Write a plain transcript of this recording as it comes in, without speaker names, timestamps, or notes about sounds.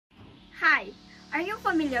Hi, are you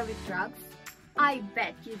familiar with drugs? I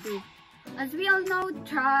bet you do. As we all know,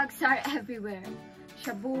 drugs are everywhere.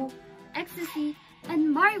 Shabu, ecstasy,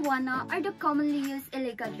 and marijuana are the commonly used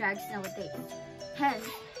illegal drugs nowadays. Hence,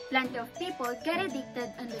 plenty of people get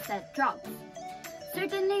addicted on the said drugs.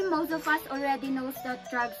 Certainly, most of us already knows that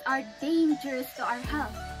drugs are dangerous to our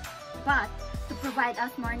health. But, to provide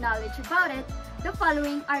us more knowledge about it, the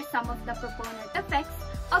following are some of the proponent effects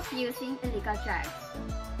of using illegal drugs.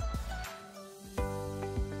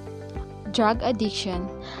 Drug addiction.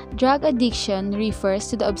 Drug addiction refers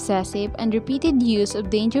to the obsessive and repeated use of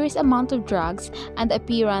dangerous amount of drugs and the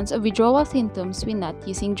appearance of withdrawal symptoms when not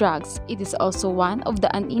using drugs. It is also one of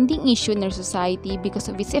the unending issue in our society because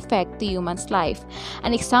of its effect to humans' life.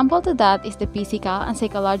 An example to that is the physical and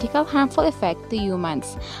psychological harmful effect to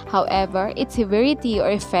humans. However, its severity or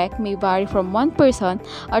effect may vary from one person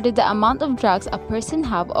or to the amount of drugs a person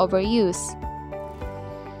have overuse.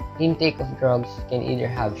 Intake of drugs can either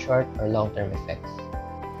have short or long-term effects.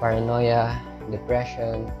 Paranoia,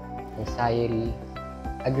 depression, anxiety,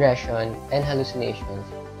 aggression, and hallucinations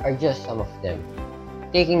are just some of them.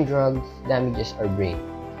 Taking drugs damages our brain.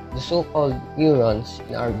 The so-called neurons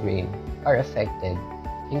in our brain are affected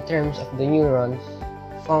in terms of the neurons'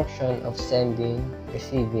 function of sending,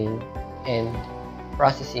 receiving, and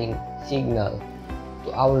processing signal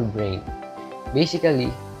to our brain.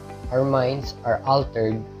 Basically, our minds are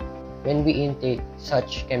altered when we intake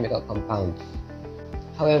such chemical compounds.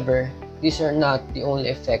 However, these are not the only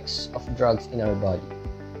effects of drugs in our body.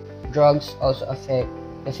 Drugs also affect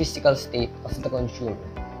the physical state of the consumer.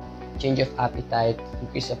 Change of appetite,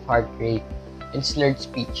 increase of heart rate, and slurred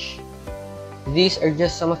speech. These are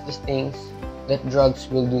just some of the things that drugs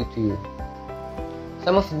will do to you.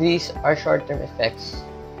 Some of these are short-term effects,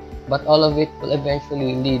 but all of it will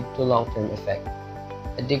eventually lead to long-term effect.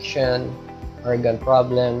 Addiction, organ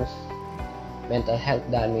problems, mental health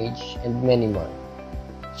damage, and many more.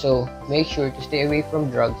 So, make sure to stay away from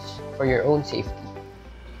drugs for your own safety.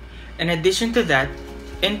 In addition to that,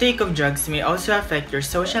 intake of drugs may also affect your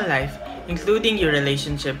social life, including your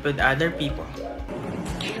relationship with other people.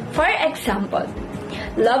 For example,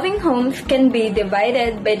 loving homes can be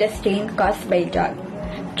divided by the strain caused by drugs.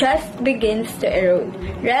 Trust begins to erode.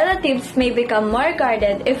 Relatives may become more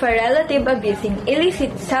guarded if a relative abusing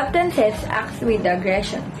illicit substances acts with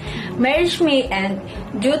aggression. Marriage may end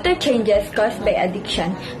due to changes caused by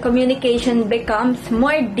addiction. Communication becomes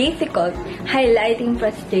more difficult, highlighting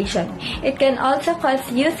frustration. It can also cause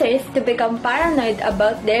users to become paranoid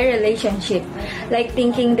about their relationship, like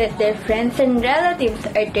thinking that their friends and relatives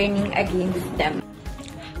are turning against them.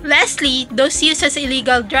 Lastly, those used as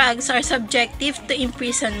illegal drugs are subjective to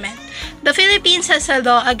imprisonment. The Philippines has a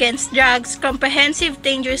law against drugs, Comprehensive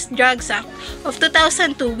Dangerous Drugs Act of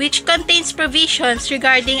 2002, which contains provisions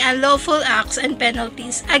regarding unlawful acts and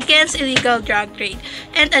penalties against illegal drug trade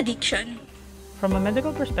and addiction. From a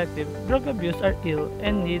medical perspective, drug abuse are ill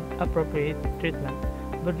and need appropriate treatment.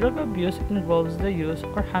 But drug abuse involves the use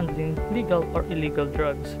or handling legal or illegal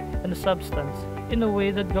drugs and a substance in a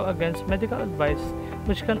way that go against medical advice,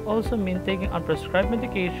 which can also mean taking unprescribed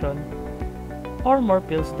medication or more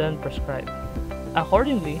pills than prescribed.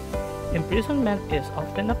 Accordingly, imprisonment is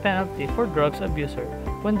often a penalty for drugs abuser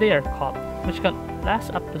when they are caught, which can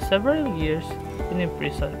last up to several years in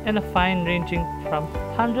prison and a fine ranging from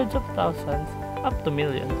hundreds of thousands up to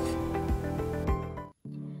millions.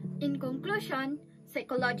 In conclusion,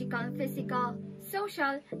 psychological, physical,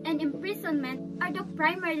 social, and imprisonment are the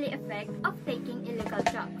primary effect of taking illegal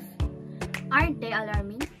drugs. Aren't they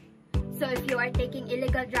alarming? So if you are taking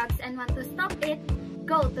illegal drugs and want to stop it,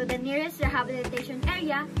 go to the nearest rehabilitation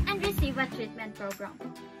area and receive a treatment program.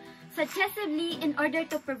 Suggestively, in order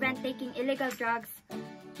to prevent taking illegal drugs,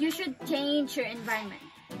 you should change your environment.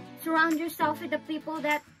 Surround yourself with the people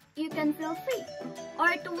that you can feel free,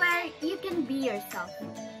 or to where you can be yourself.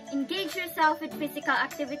 Engage yourself with physical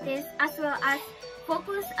activities as well as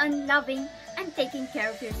focus on loving and taking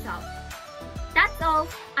care of yourself. That's all.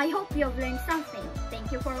 I hope you have learned something.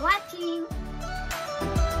 Thank you for watching.